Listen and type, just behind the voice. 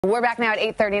We're back now at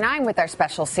 8:39 with our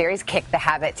special series, Kick the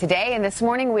Habit today. And this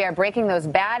morning we are breaking those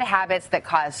bad habits that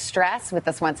cause stress. With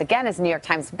us once again is New York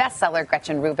Times bestseller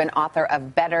Gretchen Rubin, author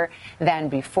of Better Than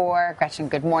Before. Gretchen,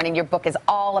 good morning. Your book is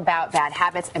all about bad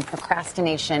habits, and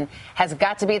procrastination has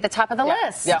got to be at the top of the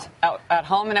list. Yeah, at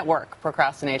home and at work,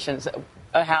 procrastination is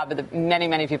a habit that many,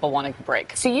 many people want to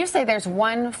break. So you say there's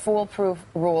one foolproof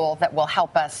rule that will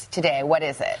help us today. What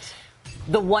is it?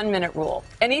 The 1 minute rule.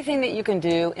 Anything that you can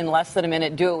do in less than a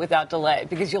minute, do it without delay,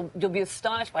 because you'll be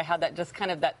astonished by how that just kind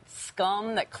of that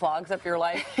scum that clogs up your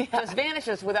life just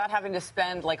vanishes without having to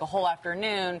spend like a whole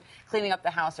afternoon cleaning up the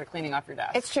house or cleaning off your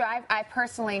desk. It's true. I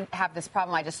personally have this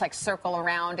problem. I just like circle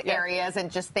around areas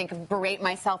and just berate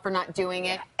myself for not doing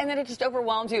it. And then it just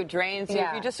overwhelms you, it drains you.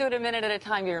 If you just do it a minute at a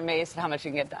time, you're amazed at how much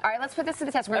you can get done. All right, let's put this to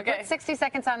the test. We're going to put 60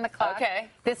 seconds on the clock. Okay.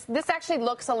 This actually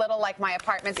looks a little like my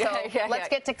apartment, so let's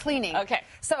get to cleaning. Okay.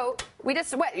 So we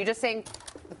just, what? You're just saying,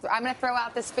 I'm going to throw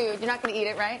out this food. You're not going to eat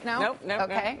it, right? No? Nope.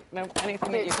 Okay. Nope.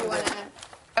 Anything that you can do.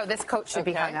 Oh, this coat should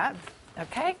be hung up.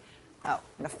 Okay. Oh, I'm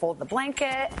going to fold the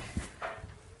blanket.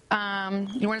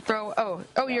 You want to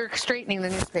throw, you're straightening the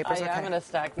newspapers. Yeah, I'm going to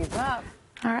stack these up.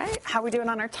 All right. How are we doing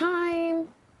on our time?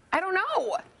 I don't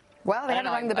know. Well, they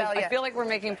haven't rung the bell yet. I feel like we're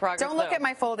making progress. Don't look at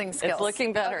my folding skills. It's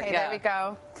looking better. Okay, there we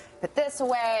go. Put this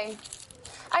away.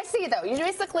 I see, though. You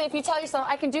basically, if you tell yourself,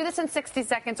 I can do this in 60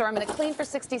 seconds, or I'm going to clean for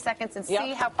 60 seconds and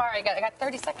see how far I got. I got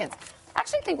 30 seconds. I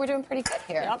actually think we're doing pretty good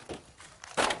here. Yep.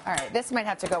 All right, this might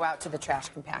have to go out to the trash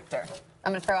compactor.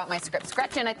 I'm going to throw out my scripts.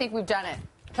 Gretchen, I think we've done it.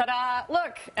 Ta-da!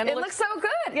 Look. And it looks so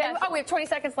good. Yes. And, we have 20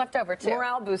 seconds left over, too.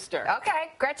 Morale booster.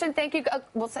 Okay. Gretchen, thank you.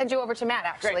 We'll send you over to Matt,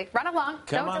 actually. Great. Run along.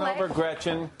 Come Don't on delay. over,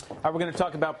 Gretchen. We're going to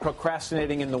talk about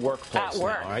procrastinating in the workplace At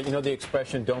work. now, all right? You know the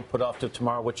expression, don't put off to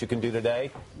tomorrow what you can do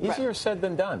today? Easier said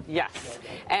than done. Yes.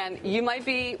 And you might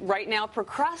be right now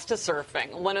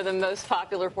procrastinating, one of the most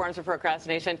popular forms of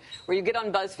procrastination, where you get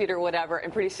on BuzzFeed or whatever,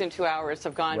 and pretty soon 2 hours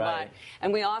have gone by.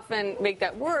 And we often make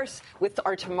that worse with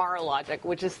our tomorrow logic,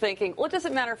 which is thinking, well, it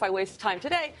doesn't matter if I waste time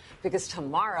today, because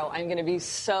tomorrow I'm going to be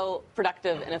so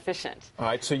productive and efficient. All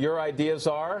right, so your ideas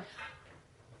are?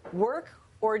 Work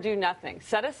or do nothing.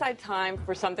 Set aside time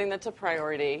for something that's a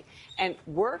priority, and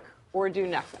work or do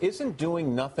nothing. Isn't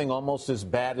doing nothing almost as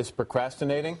bad as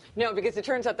procrastinating? No, because it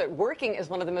turns out that working is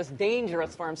one of the most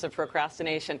dangerous forms of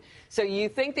procrastination. So you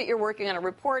think that you're working on a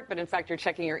report, but in fact you're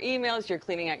checking your emails, you're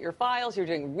cleaning out your files, you're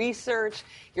doing research,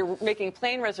 you're making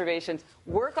plane reservations.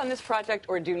 Work on this project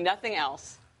or do nothing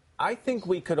else. I think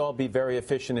we could all be very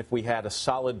efficient if we had a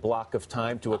solid block of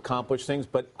time to accomplish things,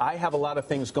 but I have a lot of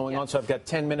things going on, so I've got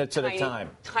 10 minutes at a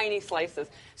time. Tiny slices.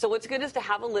 So what's good is to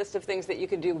have a list of things that you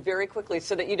can do very quickly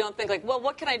so that you don't think like, well,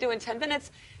 what can I do in 10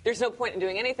 minutes? There's no point in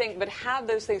doing anything, but have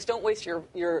those things. Don't waste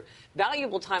your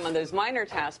valuable time on those minor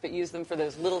tasks, but use them for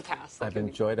those little tasks. I've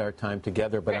enjoyed our time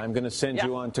together, but I'm going to send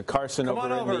you on to Carson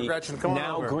over in the Gretchen.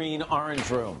 now green orange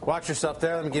room. Watch yourself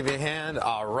there. Let me give you a hand.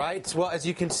 All right. Well, as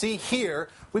you can see here,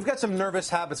 we've got some nervous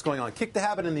habits going on. Kick the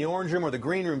Habit in the orange room or the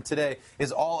green room today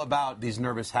is all about these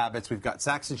nervous habits. We've got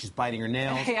Saxon, she's biting her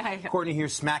nails. Courtney here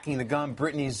smacking the gum.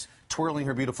 Brittany's twirling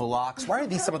her beautiful locks. Why are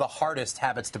these some of the hardest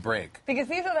habits to break? Because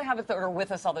these are the habits that are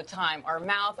with us all the time. Our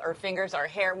mouth, our fingers, our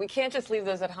hair. We can't just leave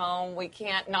those at home. We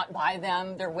can't not buy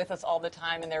them. They're with us all the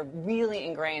time, and they're really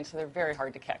ingrained, so they're very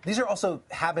hard to kick. These are also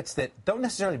habits that don't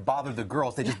necessarily bother the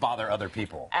girls. They just bother other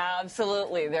people.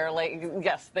 Absolutely. They're like,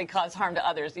 yes, they cause harm to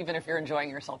others, even if you're enjoying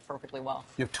yourself perfectly well.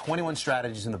 You have 21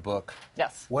 strategies in the book.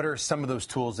 Yes. What are some of those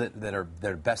tools that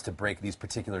are best to break these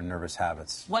particular nervous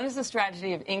habits? One is the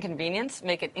strategy of inconvenience.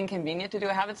 Make it inconvenient to do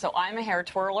a habit. So I'm a hair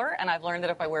twirler, and I've learned that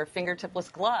if I wear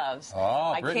fingertipless gloves,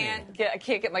 I can't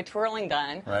get my twirling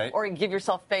done. Right. Or give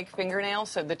yourself fake fingernails,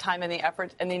 so the time and the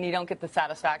effort, and then you don't get the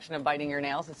satisfaction of biting your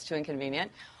nails. It's too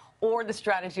inconvenient. Or the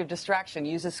strategy of distraction.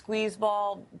 Use a squeeze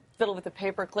ball, fiddle with a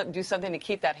paper clip, do something to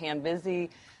keep that hand busy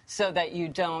so that you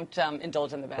don't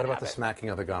indulge in the bad habit. What about the smacking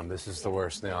of the gum? This is the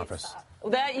worst in the office.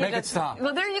 That you Make it stop.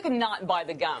 Well, there you can not buy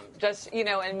the gum. Just,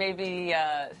 and maybe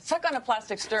suck on a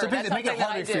plastic stir. So That's make it something that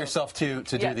harder I for yourself to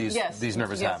do these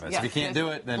nervous habits. If you can't do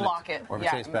it, then block it. or if it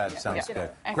tastes bad, sounds good.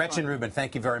 Excellent. Gretchen Rubin,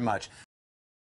 thank you very much.